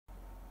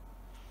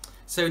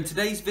So in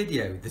today's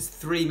video, there's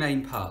three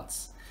main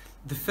parts.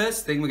 The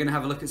first thing, we're going to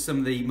have a look at some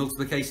of the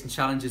multiplication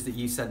challenges that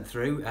you sent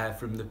through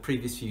from the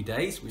previous few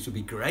days, which will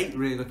be great.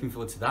 Really looking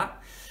forward to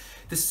that.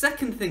 The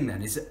second thing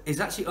then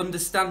is actually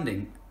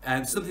understanding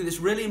something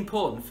that's really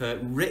important for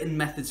written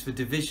methods for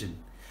division.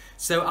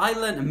 So I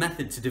learnt a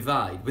method to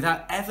divide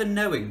without ever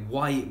knowing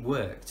why it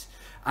worked.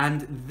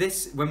 And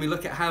this, when we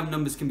look at how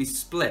numbers can be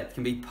split,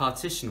 can be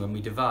partitioned when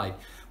we divide,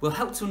 will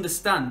help to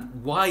understand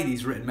why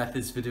these written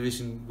methods for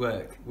division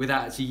work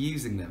without actually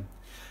using them.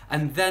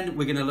 And then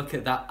we're going to look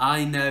at that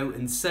I know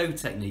and so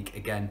technique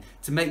again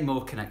to make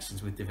more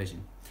connections with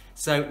division.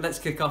 So let's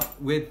kick off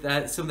with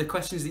some of the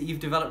questions that you've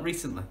developed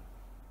recently.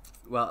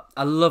 Well,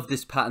 I love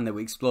this pattern that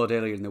we explored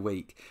earlier in the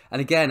week.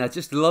 And again, I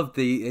just love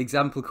the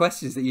example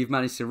questions that you've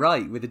managed to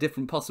write with the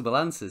different possible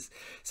answers.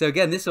 So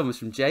again, this one was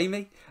from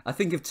Jamie. I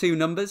think of two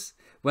numbers.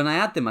 When I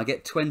add them, I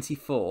get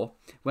 24.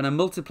 When I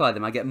multiply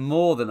them, I get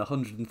more than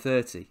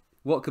 130.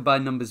 What could my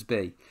numbers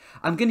be?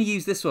 I'm going to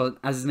use this one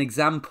as an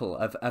example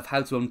of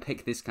how to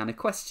unpick this kind of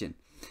question.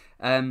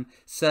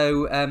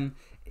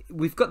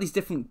 We've got these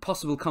different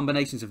possible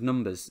combinations of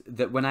numbers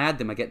that when I add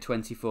them, I get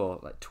 24,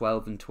 like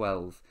 12 and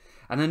 12.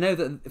 And I know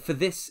that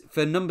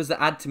for numbers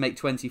that add to make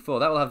 24,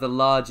 that will have the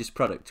largest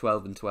product,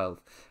 12 and 12,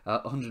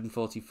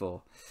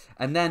 144.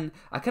 And then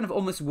I kind of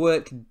almost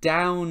work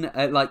down,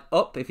 like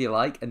up, if you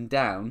like, and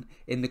down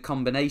in the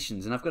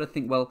combinations. And I've got to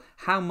think, well,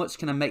 how much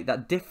can I make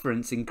that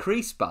difference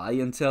increase by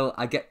until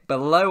I get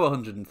below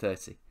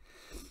 130?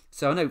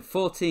 So I know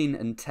 14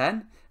 and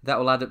 10, that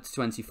will add up to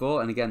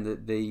 24. And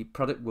again, the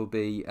product will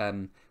be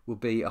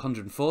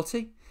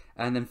 140.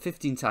 And then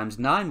 15 times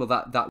 9, well,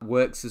 that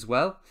works as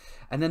well.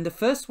 And then the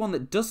first one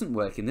that doesn't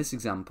work in this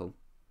example,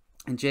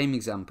 in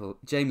Jamie's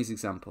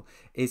example,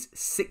 is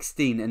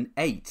 16 and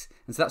 8.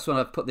 And so that's why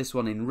I've put this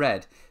one in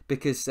red,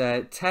 because,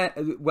 I'd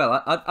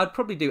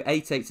probably do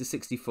 8 8s to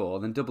 64,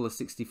 then double of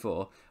 64,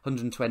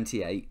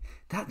 128.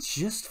 That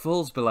just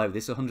falls below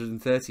this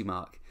 130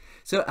 mark.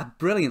 So a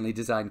brilliantly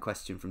designed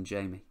question from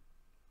Jamie.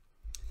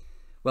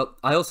 Well,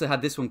 I also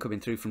had this one coming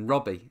through from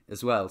Robbie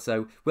as well,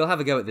 so we'll have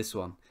a go at this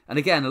one. And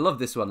again, I love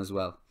this one as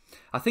well.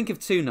 I think of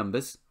two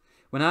numbers.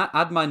 When I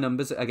add my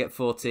numbers, I get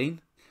 14.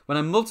 When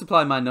I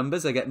multiply my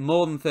numbers, I get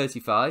more than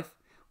 35.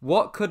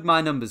 What could my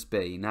numbers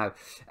be? Now,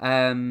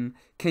 can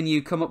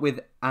you come up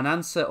with an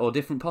answer or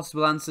different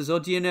possible answers,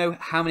 or do you know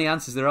how many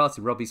answers there are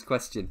to Robbie's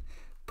question?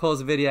 Pause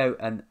the video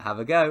and have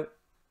a go.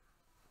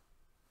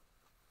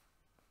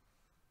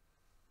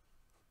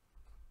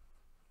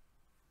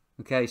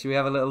 Okay, should we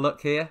have a little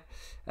look here?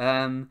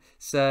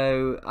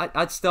 So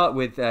I'd start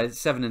with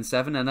 7 and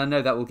 7, and I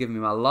know that will give me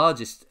my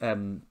largest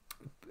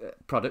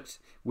product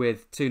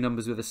with two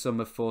numbers with a sum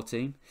of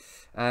 14.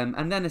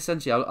 And then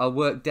essentially I'll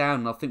work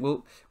down and I'll think,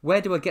 well,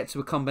 where do I get to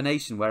a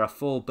combination where I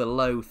fall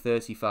below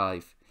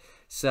 35?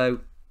 So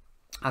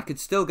I could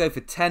still go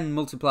for 10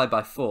 multiplied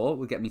by 4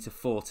 will get me to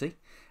 40.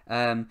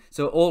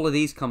 So all of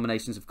these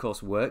combinations, of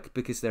course, work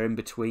because they're in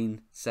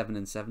between 7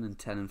 and 7 and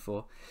 10 and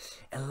 4.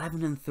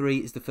 11 and 3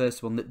 is the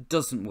first one that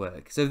doesn't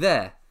work. So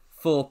there,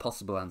 4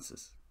 possible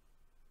answers.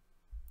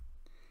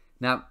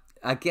 Now,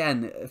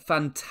 again, a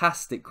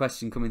fantastic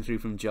question coming through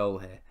from Joel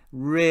here.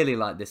 Really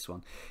like this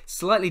one.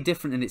 Slightly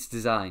different in its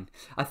design.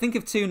 I think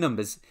of two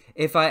numbers.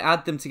 If I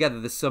add them together,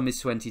 the sum is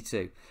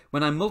 22.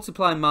 When I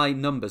multiply my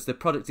numbers, the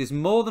product is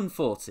more than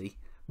 40,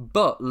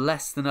 but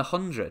less than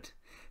 100.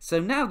 So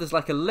now there's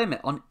like a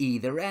limit on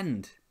either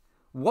end.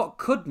 What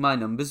could my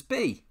numbers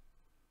be?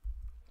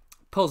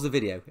 Pause the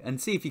video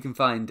and see if you can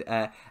find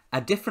a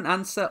different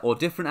answer or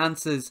different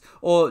answers,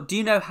 or do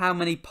you know how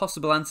many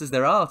possible answers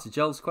there are to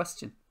Joel's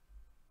question?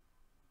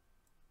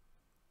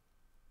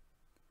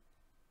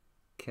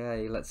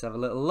 Okay, let's have a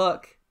little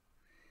look.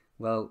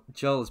 Well,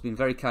 Joel has been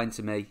very kind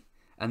to me,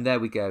 and there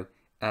we go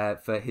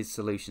for his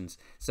solutions.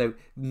 So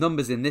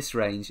numbers in this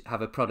range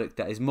have a product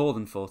that is more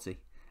than 40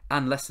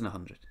 and less than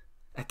 100.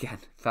 Again,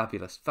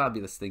 fabulous,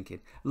 fabulous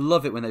thinking.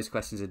 Love it when those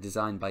questions are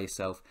designed by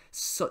yourself.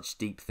 Such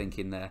deep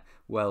thinking there.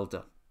 Well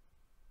done.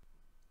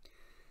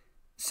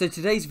 So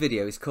today's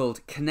video is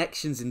called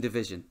Connections in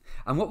Division.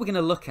 And what we're going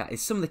to look at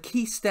is some of the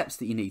key steps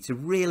that you need to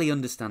really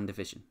understand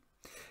division.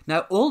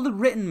 Now, all the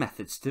written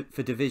methods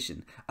for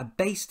division are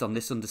based on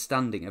this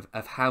understanding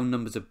of how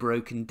numbers are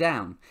broken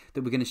down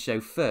that we're going to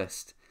show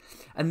first.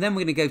 And then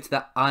we're going to go to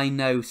that I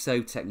know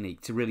so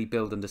technique to really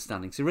build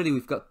understanding. So really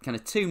we've got kind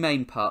of two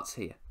main parts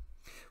here.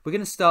 We're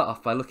going to start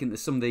off by looking at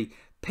some of the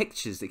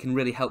pictures that can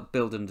really help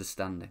build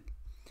understanding.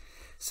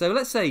 So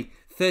let's say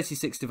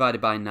 36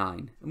 divided by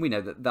 9, and we know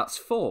that that's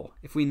 4.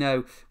 If we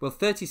know, well,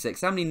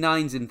 36, how many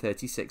 9s in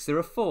 36? There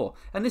are 4.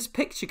 And this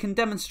picture can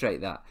demonstrate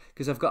that,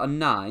 because I've got a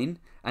 9,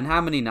 and how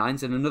many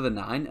 9s, and another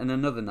 9, and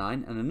another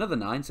 9, and another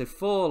 9, so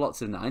 4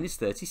 lots of 9 is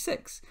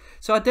 36.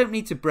 So I don't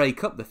need to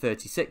break up the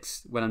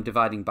 36 when I'm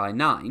dividing by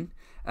 9,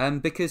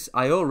 because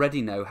I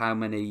already know how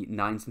many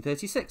 9s in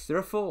 36. There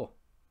are 4.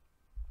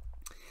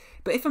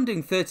 But if I'm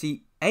doing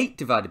 38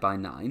 divided by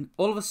 9,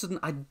 all of a sudden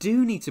I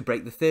do need to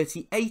break the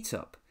 38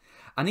 up.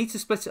 I need to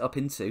split it up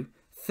into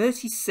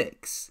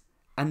 36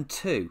 and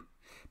 2.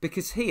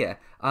 Because here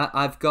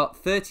I've got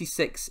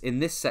 36 in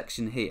this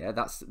section here.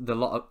 That's the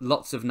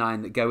lots of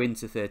 9 that go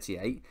into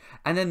 38.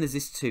 And then there's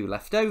this 2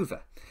 left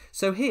over.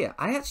 So here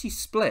I actually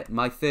split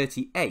my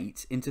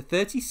 38 into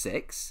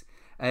 36,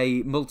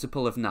 a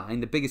multiple of 9,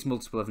 the biggest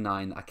multiple of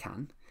 9 I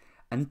can,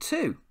 and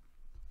 2.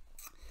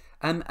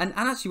 And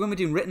actually when we're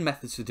doing written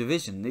methods for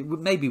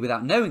division, maybe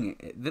without knowing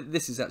it,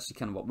 this is actually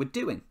kind of what we're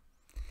doing.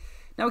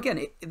 Now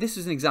again, this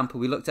was an example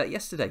we looked at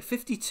yesterday,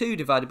 52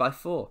 divided by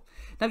 4.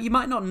 Now you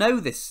might not know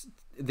this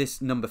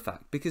number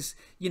fact because,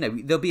 you know,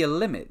 there'll be a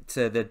limit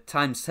to the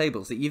times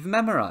tables that you've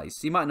memorised.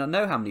 So you might not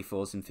know how many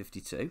 4's in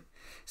 52.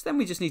 So then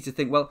we just need to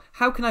think, well,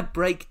 how can I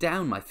break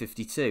down my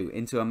 52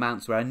 into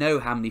amounts where I know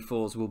how many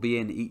 4's will be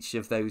in each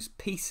of those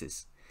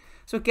pieces?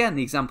 So again,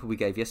 the example we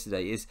gave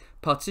yesterday is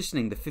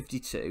partitioning the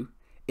 52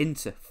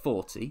 into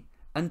 40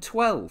 and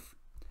 12.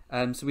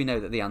 So we know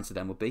that the answer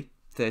then would be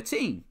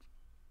 13.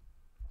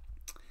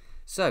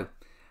 So,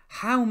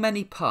 how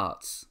many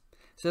parts?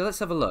 So let's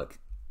have a look.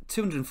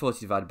 240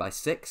 divided by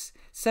 6,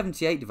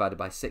 78 divided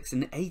by 6,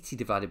 and 80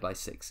 divided by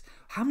 6.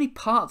 How many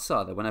parts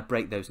are there when I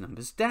break those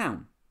numbers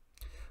down?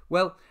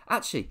 Well,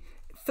 actually,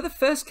 for the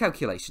first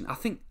calculation, I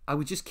think I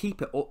would just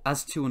keep it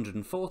as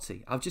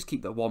 240. I'll just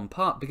keep the one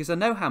part because I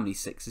know how many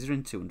 6's are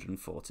in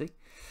 240.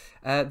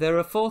 There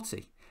are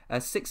 40.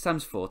 6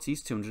 times 40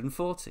 is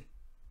 240.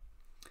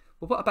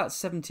 Well, what about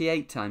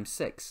 78 times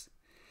 6?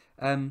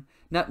 Now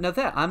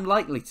there, I'm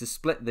likely to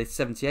split the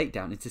 78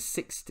 down into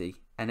 60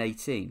 and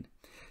 18,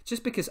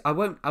 just because I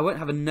won't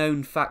have a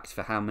known fact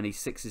for how many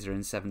 6's are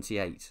in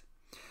 78.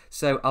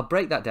 So I'll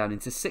break that down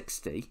into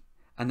 60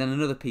 and then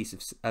another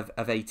piece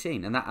of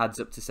 18, and that adds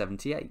up to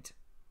 78.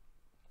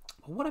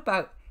 Well, what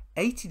about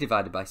 80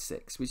 divided by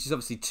 6, which is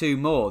obviously 2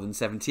 more than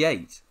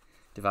 78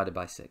 divided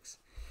by 6?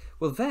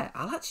 Well, there,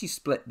 I'll actually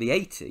split the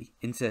 80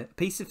 into a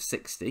piece of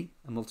 60,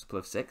 a multiple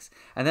of 6,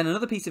 and then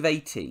another piece of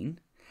 18,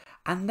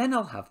 and then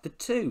I'll have the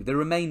 2, the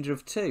remainder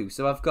of 2.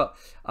 So I've got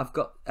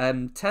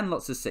 10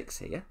 lots of 6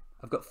 here,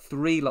 I've got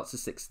 3 lots of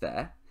 6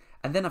 there,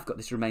 and then I've got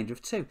this remainder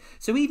of 2.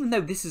 So even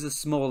though this is a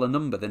smaller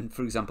number than,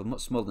 for example,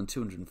 much smaller than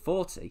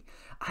 240,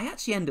 I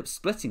actually end up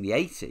splitting the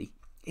 80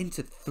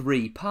 into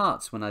 3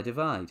 parts when I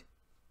divide.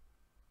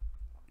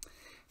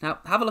 Now,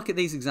 have a look at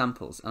these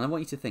examples, and I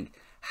want you to think,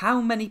 how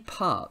many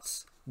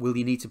parts will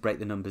you need to break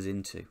the numbers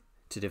into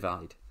to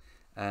divide?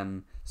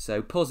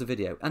 So pause the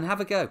video and have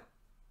a go.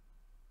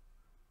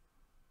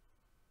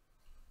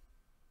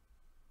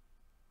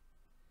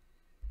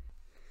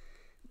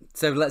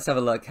 So let's have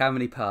a look. How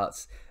many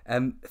parts?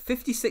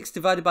 56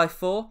 divided by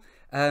 4.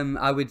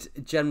 I would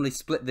generally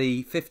split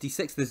the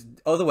 56. There's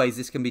other ways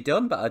this can be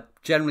done, but I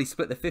generally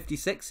split the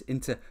 56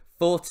 into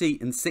 40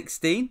 and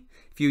 16.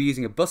 If you're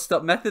using a bus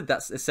stop method,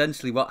 that's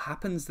essentially what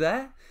happens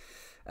there.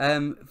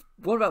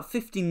 What about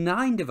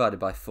 59 divided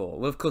by 4?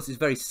 Well, of course, it's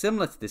very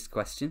similar to this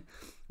question.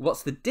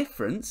 What's the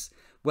difference?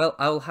 Well,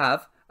 I'll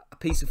have a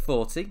piece of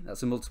 40,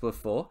 that's a multiple of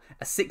 4,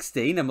 a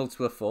 16, a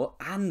multiple of 4,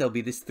 and there'll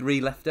be this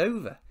 3 left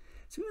over.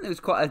 So even though it's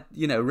quite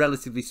a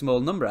relatively small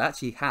number, I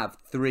actually have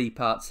 3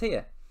 parts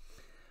here.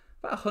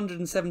 About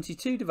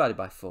 172 divided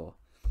by 4.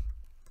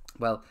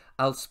 Well,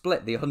 I'll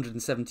split the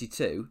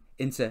 172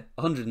 into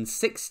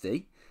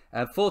 160,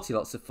 40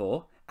 lots of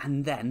 4,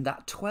 and then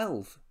that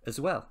 12 as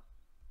well.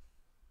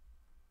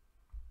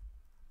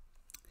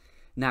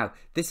 Now,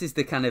 this is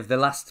the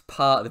last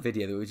part of the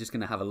video that we're just going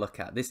to have a look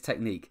at. This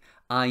technique,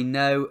 I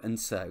know and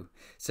so.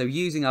 So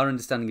using our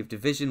understanding of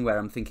division, where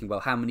I'm thinking, well,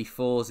 how many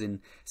 4's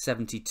in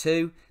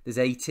 72? There's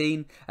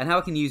 18. And how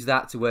I can use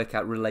that to work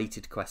out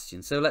related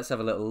questions. So let's have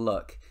a little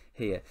look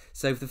here.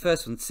 So for the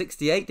first one,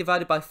 68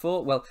 divided by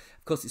 4. Well,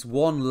 of course, it's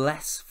 1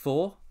 less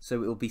 4.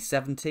 So it will be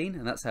 17.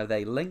 And that's how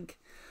they link.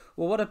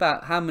 Well, what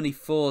about how many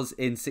 4's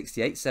in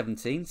 68?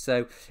 17.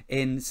 So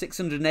in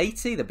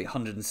 680, there'll be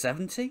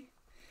 170.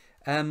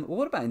 Well,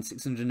 what about in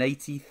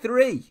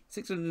 683?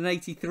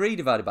 683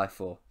 divided by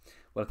 4.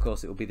 Well, of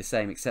course, it will be the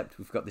same, except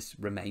we've got this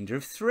remainder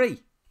of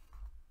 3.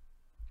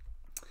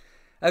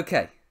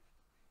 Okay,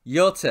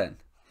 your turn.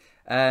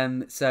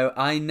 So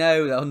I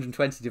know that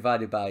 120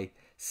 divided by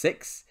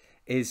 6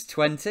 is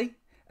 20.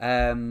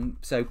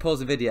 So pause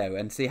the video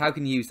and see how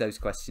can you use those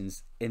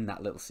questions in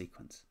that little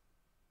sequence.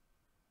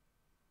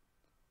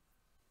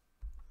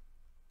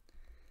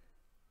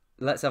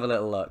 Let's have a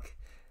little look.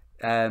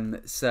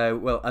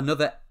 Well,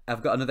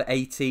 I've got another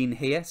 18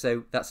 here,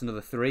 so that's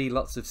another 3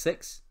 lots of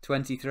 6,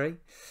 23.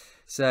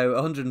 So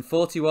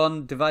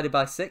 141 divided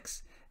by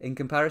 6 in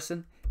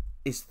comparison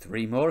is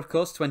 3 more, of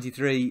course,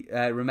 23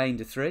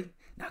 remainder 3.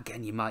 Now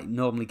again, you might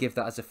normally give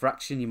that as a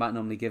fraction, you might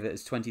normally give it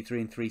as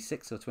 23 and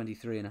 3/6 or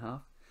 23 and a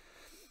half.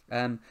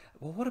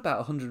 Well, what about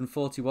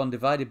 141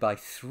 divided by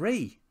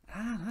 3?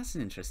 That's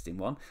an interesting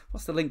one.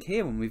 What's the link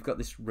here when we've got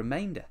this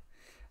remainder?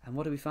 And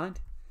what do we find?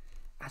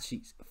 Actually,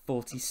 it's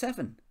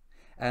 47.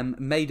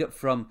 Made up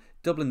from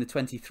doubling the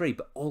 23,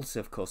 but also,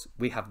 of course,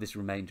 we have this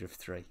remainder of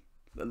 3.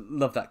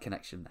 Love that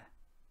connection there.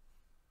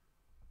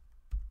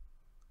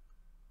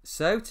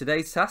 So,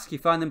 today's task, you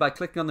find them by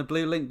clicking on the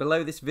blue link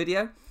below this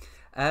video.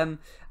 And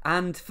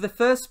for the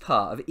first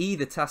part of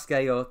either task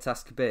A or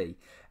task B,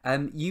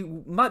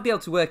 you might be able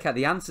to work out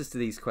the answers to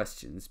these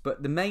questions,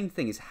 but the main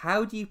thing is,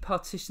 how do you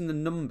partition the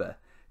number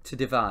to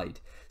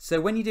divide? So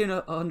when you're doing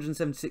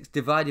 176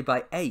 divided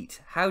by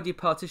 8, how do you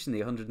partition the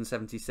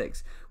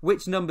 176?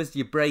 Which numbers do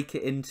you break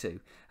it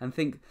into? And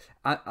think,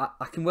 I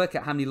can work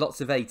out how many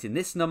lots of 8 in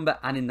this number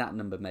and in that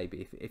number,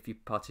 maybe, if you're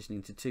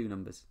partitioning into 2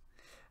 numbers.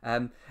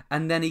 And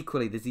then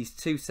equally, there's these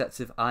 2 sets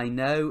of I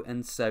know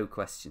and so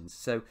questions.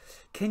 So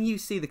can you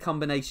see the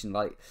combination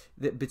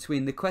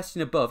between the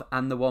question above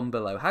and the one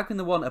below? How can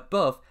the one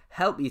above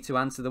help you to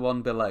answer the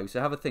one below? So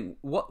have a think,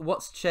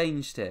 what's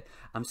changed here?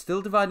 I'm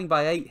still dividing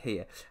by 8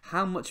 here.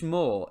 How much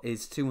more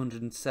is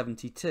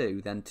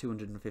 272 than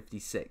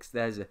 256?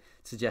 There's a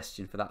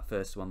suggestion for that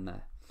first one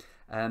there.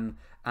 And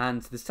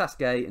there's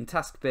task A and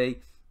task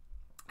B.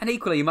 And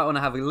equally, you might want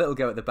to have a little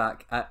go at the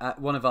back at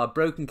one of our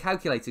broken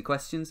calculator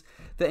questions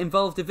that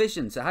involve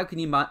division. So how can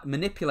you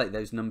manipulate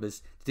those numbers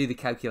to do the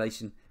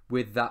calculation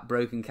with that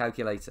broken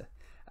calculator?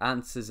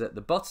 Answers at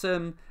the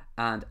bottom,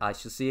 and I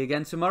shall see you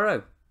again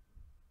tomorrow.